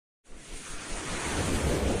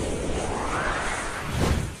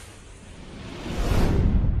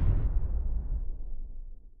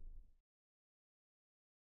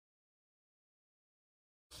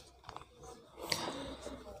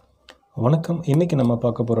வணக்கம். இன்றைக்கி நம்ம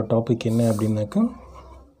பார்க்க போகிற டாபிக் என்ன அப்படின்னாக்கா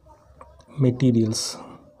மெட்டீரியல்ஸ்.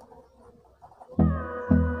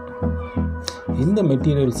 இந்த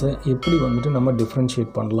மெட்டீரியல்ஸை எப்படி நம்ம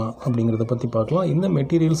டிஃப்ரென்ஷியேட் பண்ணலாம் அப்படிங்கிறத பற்றி பார்க்கலாம். இந்த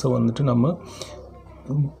மெட்டீரியல்ஸை நம்ம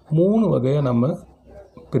 3 வகையாக நம்ம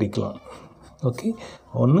பிரிக்கலாம். ஓகே,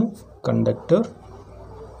 ஒன்று conductor,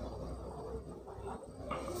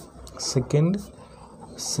 second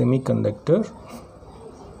semiconductor,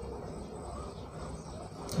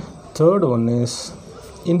 third one is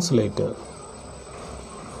insulator.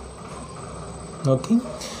 Okay,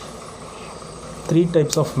 3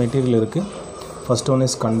 types of material இருக்கு. First one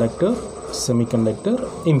is conductor, semiconductor,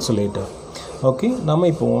 insulator. Okay, நம்ம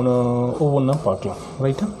இப்போ ஒவ்வொன்றா பார்க்கலாம்.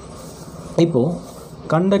 ரைட்டா? இப்போது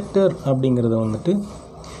கண்டக்டர் அப்படிங்கிறத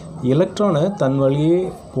எலக்ட்ரானை தன் வழியே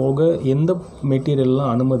போக எந்த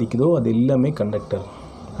மெட்டீரியல்லாம் அனுமதிக்குதோ அது எல்லாமே கண்டக்டர்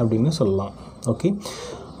அப்படின்னு சொல்லலாம். ஓகே,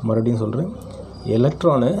 மறுபடியும் சொல்கிறேன்.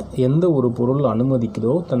 எலக்ட்ரானை எந்த ஒரு பொருள்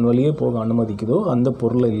அனுமதிக்குதோ, தன் வழியே போக அனுமதிக்குதோ அந்த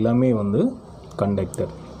பொருள் எல்லாமே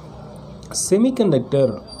கண்டக்டர்.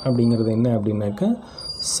 செமிகண்டக்டர் அப்படிங்கிறது என்ன அப்படின்னாக்கா,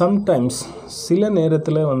 சம்டைம்ஸ் சில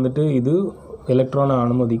நேரத்தில் இது எலக்ட்ரானை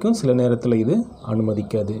அனுமதிக்கும், சில நேரத்தில் இது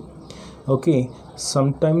அனுமதிக்காது. ஓகே,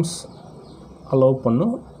 சம்டைம்ஸ் அலோவ்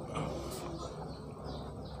பண்ணும்,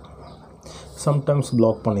 சம்டைம்ஸ்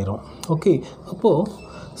பிளாக் பண்ணிடும். ஓகே, அப்போது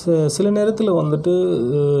சில நேரத்தில்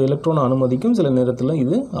எலக்ட்ரானை அனுமதிக்கும், சில நேரத்தில்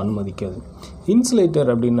இது அனுமதிக்காது. இன்சுலேட்டர்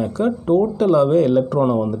அப்படின்னாக்கா டோட்டலாகவே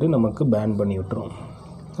எலக்ட்ரானை நமக்கு பேன் பண்ணி விட்டுரும்.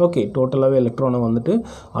 ஓகே, டோட்டலாகவே எலக்ட்ரானை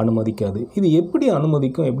அனுமதிக்காது. இது எப்படி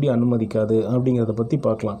அனுமதிக்கும், எப்படி அனுமதிக்காது அப்படிங்கிறத பற்றி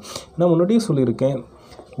பார்க்கலாம். நான் முன்னாடியே சொல்லியிருக்கேன்,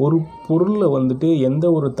 ஒரு பொருளில் எந்த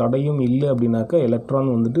ஒரு தடையும் இல்லை அப்படின்னாக்கா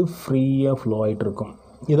எலக்ட்ரான் ஃப்ரீயாக ஃப்ளோ ஆகிட்டு இருக்கும்.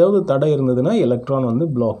 ஏதாவது தடை இருந்ததுன்னா எலக்ட்ரான்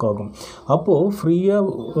பிளாக் ஆகும். அப்போது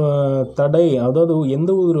ஃப்ரீயாக தடை, அதாவது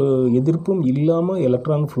எந்த ஒரு எதிர்ப்பும் இல்லாமல்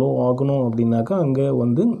எலக்ட்ரான் ஃப்ளோ ஆகணும் அப்படின்னாக்கா அங்கே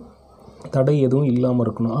தடை எதுவும் இல்லாமல்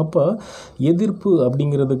இருக்கணும். அப்போ எதிர்ப்பு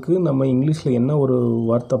அப்படிங்கிறதுக்கு நம்ம இங்கிலீஷில் என்ன ஒரு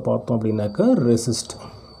வார்த்தை பார்த்தோம் அப்படின்னாக்கா ரெசிஸ்ட்.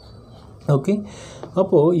 ஓகே,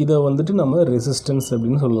 அப்போது இதை நம்ம ரெசிஸ்டன்ஸ்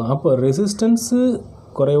அப்படின்னு சொல்லலாம். அப்போ ரெசிஸ்டன்ஸு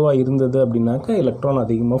குறைவாக இருந்தது அப்படின்னாக்கா எலக்ட்ரான்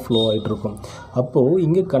அதிகமாக ஃப்ளோ ஆகிட்ருக்கும். அப்போது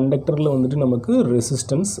இங்கே கண்டக்டரில் நமக்கு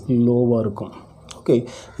ரெசிஸ்டன்ஸ் லோவாக இருக்கும். ஓகே,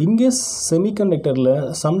 இங்கே செமிகண்டக்டரில்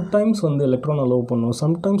சம்டைம்ஸ் எலக்ட்ரான் அலோவ் பண்ணும்,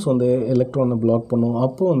 சம்டைம்ஸ் எலக்ட்ரானை பிளாக் பண்ணும்.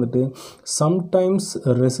 அப்போது சம்டைம்ஸ்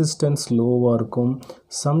ரெசிஸ்டன்ஸ் லோவாக இருக்கும்,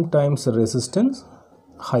 சம்டைம்ஸ் ரெசிஸ்டன்ஸ்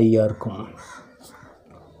ஹையாக இருக்கும்.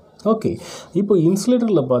 ஓகே, இப்போ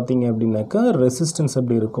இன்சுலேட்டரில் பார்த்தீங்க அப்படின்னாக்கா ரெசிஸ்டன்ஸ்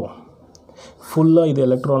எப்படி இருக்கும், ஃபுல்லாக இது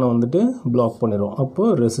எலக்ட்ரானை பிளாக் பண்ணிடும்.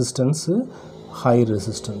 அப்போது resistance high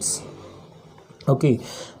resistance. Okay,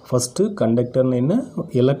 first கண்டக்டர்னு என்ன,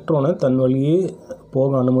 எலக்ட்ரானை தன் வழியே போக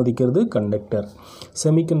அனுமதிக்கிறது கண்டக்டர்.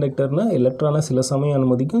 செமிகண்டக்டர்னால் எலக்ட்ரானை சில சமயம்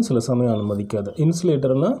அனுமதிக்கும், சில சமயம் அனுமதிக்காது.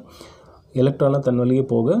 இன்சுலேட்டர்னால் எலக்ட்ரானை தன் வழியே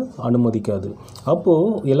போக அனுமதிக்காது.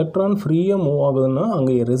 அப்போது எலக்ட்ரான் ஃப்ரீயாக மூவ் ஆகுதுன்னா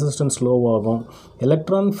அங்கே ரெசிஸ்டன்ஸ் லோவாகும்.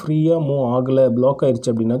 எலக்ட்ரான் ஃப்ரீயாக மூவ் ஆகலை, பிளாக்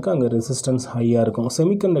ஆகிடுச்சு அப்படின்னாக்கா அங்கே ரெசிஸ்டன்ஸ் ஹையாக இருக்கும்.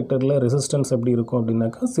 செமிகண்டக்டரில் ரெசிஸ்டன்ஸ் எப்படி இருக்கும்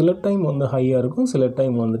அப்படின்னாக்கா சில டைம் ஹையாக இருக்கும், சில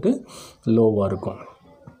டைம் லோவாக இருக்கும்.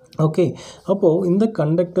 ஓகே, அப்போது இந்த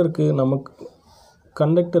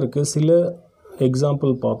கண்டக்டருக்கு சில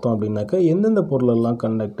எக்ஸாம்பிள் பார்த்தோம் அப்படின்னாக்கா எந்தெந்த பொருளெல்லாம்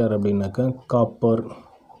கண்டக்டர் அப்படின்னாக்கா காப்பர்,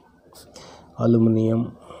 அலுமினியம்,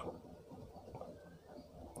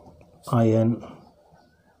 அயன்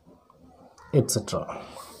எட்ஸெட்ரா.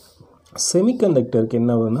 செமிகண்டக்டருக்கு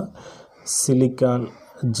என்ன ஆகுதுன்னா சிலிக்கான்,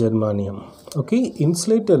 ஜெர்மானியம். ஓகே,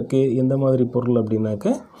 இன்சுலேட்டருக்கு எந்த மாதிரி பொருள்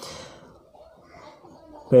அப்படின்னாக்க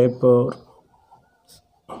பேப்பர்,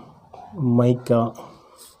 மைக்கா,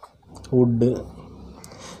 வுட்டு,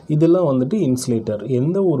 இதெல்லாம் இன்சுலேட்டர்.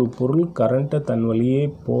 எந்த ஒரு பொருள் கரண்ட்டை தன் வழியே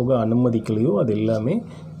போக அனுமதிக்கலையோ அது எல்லாமே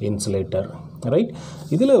இன்சுலேட்டர். ரைட்?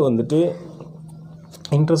 இதில்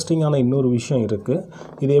இன்ட்ரெஸ்டிங்கான இன்னொரு விஷயம் இருக்குது.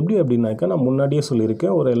 இது எப்படி அப்படின்னாக்கா, நான் முன்னாடியே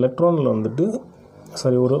சொல்லியிருக்கேன், ஒரு எலக்ட்ரானில்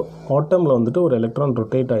ஒரு ஆட்டமில் ஒரு எலக்ட்ரான்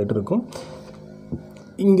ரொட்டேட் ஆகிட்டு இருக்கும்.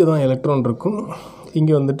 இங்கே தான் எலக்ட்ரான் இருக்கும்,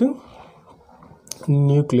 இங்கே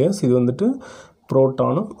நியூக்ளியஸ், இது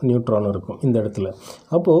புரோட்டானும் நியூட்ரானும் இருக்கும் இந்த இடத்துல.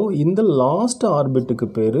 அப்போது இந்த லாஸ்ட் ஆர்பிட்டுக்கு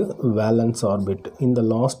பேர் வேலன்ஸ் ஆர்பிட். இந்த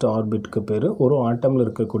லாஸ்ட் ஆர்பிட்டுக்கு பேர், ஒரு ஆட்டமில்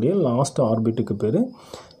இருக்கக்கூடிய லாஸ்ட் ஆர்பிட்டுக்கு பேர்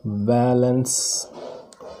வேலன்ஸ்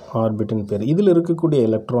ஆர்பிட்னு பேர். இதில் இருக்கக்கூடிய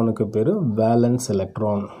எலக்ட்ரானுக்கு பேர் வேலன்ஸ்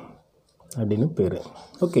எலக்ட்ரான் அப்படின்னு பேர்.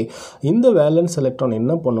 ஓகே, இந்த வேலன்ஸ் எலக்ட்ரான்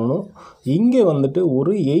என்ன பண்ணணும், இங்கே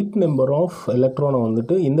ஒரு 8 நம்பர் ஆஃப்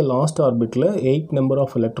எலக்ட்ரானை இந்த லாஸ்ட் ஆர்பிட்டில் 8 நம்பர்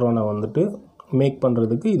ஆஃப் எலக்ட்ரானை மேக்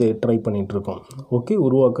பண்ணுறதுக்கு இதை ட்ரை பண்ணிகிட்ருக்கோம். ஓகே,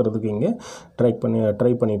 உருவாக்குறதுக்கு இங்கே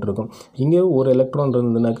ட்ரை பண்ணிகிட்ருக்கோம். இங்கே ஒரு எலக்ட்ரான்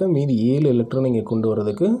இருந்ததுனாக்கா மீதி 7 எலக்ட்ரான் இங்கே கொண்டு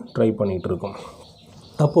வரதுக்கு ட்ரை பண்ணிகிட்ருக்கோம்.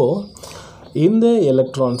 அப்போது இந்த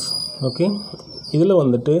எலக்ட்ரான்ஸ், ஓகே, இதில்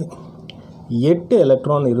 8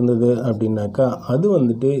 எலக்ட்ரான் இருந்தது அப்படின்னாக்கா அது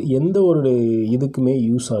வந்துட்டு எந்த ஒரு இதுக்குமே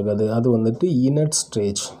யூஸ் ஆகாது. அது வந்துட்டு இனர்ட்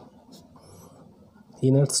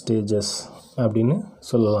ஸ்டேஜஸ் அப்படின்னு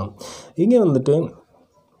சொல்லலாம். இங்கே வந்துட்டு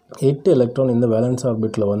 8 எலக்ட்ரான் இந்த வேலன்ஸ்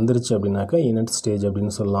ஆர்பிட்டில் வந்துருச்சு அப்படின்னாக்கா இனர்ட் ஸ்டேஜ்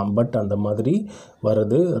அப்படின்னு சொல்லலாம். பட் அந்த மாதிரி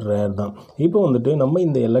வர்றது ரேர் தான். இப்போ வந்துட்டு நம்ம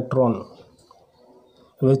இந்த எலக்ட்ரான்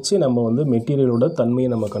வச்சு நம்ம வந்து மெட்டீரியலோட தன்மையை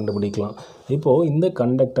நம்ம கண்டுபிடிக்கலாம். இப்போது இந்த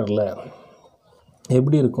கண்டக்டரில்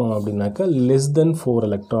எப்படி இருக்கும் அப்படின்னாக்கா லெஸ் தென் 4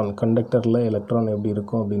 எலக்ட்ரான். கண்டக்டரில் எலக்ட்ரான் எப்படி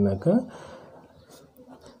இருக்கும் அப்படின்னாக்கா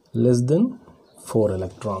less than 4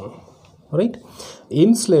 electron, right.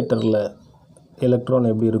 இன்சுலேட்டரில் electron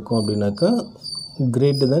எப்படி இருக்கும் அப்படின்னாக்கா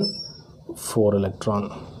கிரேட்டர் தென் 4 எலக்ட்ரான்.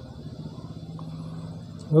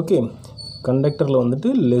 ஓகே, கண்டக்டரில்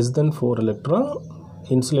வந்துட்டு லெஸ் தென் 4 எலக்ட்ரான்,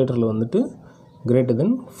 இன்சுலேட்டரில் வந்துட்டு greater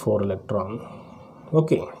than 4 electron.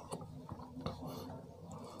 Okay,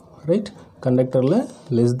 right. கண்டக்டரில்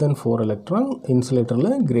less than 4 electron,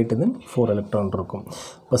 இன்சுலேட்டரில் greater than 4 electron இருக்கும்.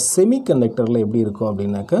 இப்போ செமி கண்டக்டரில் எப்படி இருக்கும்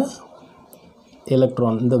அப்படின்னாக்கா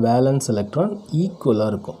எலக்ட்ரான், இந்த வேலன்ஸ் எலக்ட்ரான்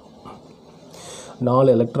ஈக்குவலாக இருக்கும். 4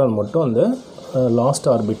 எலக்ட்ரான் மட்டும் அந்த லாஸ்ட்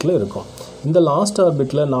ஆர்பிட்டில் இருக்கும். இந்த லாஸ்ட்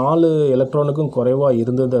ஆர்பிட்டில் 4 எலக்ட்ரானுக்கும் குறைவாக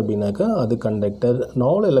இருந்தது அப்படின்னாக்கா அது கண்டக்டர்.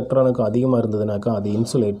 4 எலக்ட்ரானுக்கு அதிகமாக இருந்ததுனாக்கா அது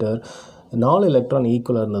இன்சுலேட்டர். 4 எலக்ட்ரான்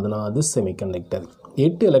ஈக்குவலாக இருந்ததுன்னா அது செமிகண்டக்டர்.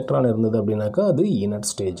 8 எலக்ட்ரான் இருந்தது அப்படின்னாக்கா அது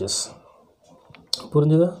இனர்ட் ஸ்டேஜஸ்.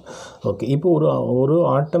 புரிஞ்சுதா? ஓகே, இப்போ ஒரு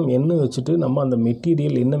ஆட்டம் என்ன வச்சுட்டு நம்ம அந்த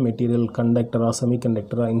மெட்டீரியல் என்ன மெட்டீரியல், கண்டக்டரா,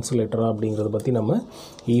 செமிகண்டக்டரா, இன்சுலேட்டரா அப்படிங்கிறத பற்றி நம்ம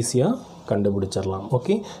ஈஸியாக கண்டுபிடிச்சிடலாம்.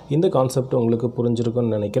 ஓகே, இந்த கான்செப்ட் உங்களுக்கு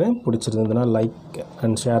புரிஞ்சிருக்குன்னு நினைக்கிறேன். பிடிச்சிருந்ததுன்னா லைக்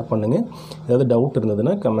அண்ட் ஷேர் பண்ணுங்கள். ஏதாவது டவுட்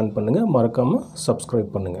இருந்ததுன்னா கமெண்ட் பண்ணுங்கள். மறக்காமல்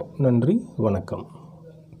சப்ஸ்கிரைப் பண்ணுங்கள். நன்றி, வணக்கம்.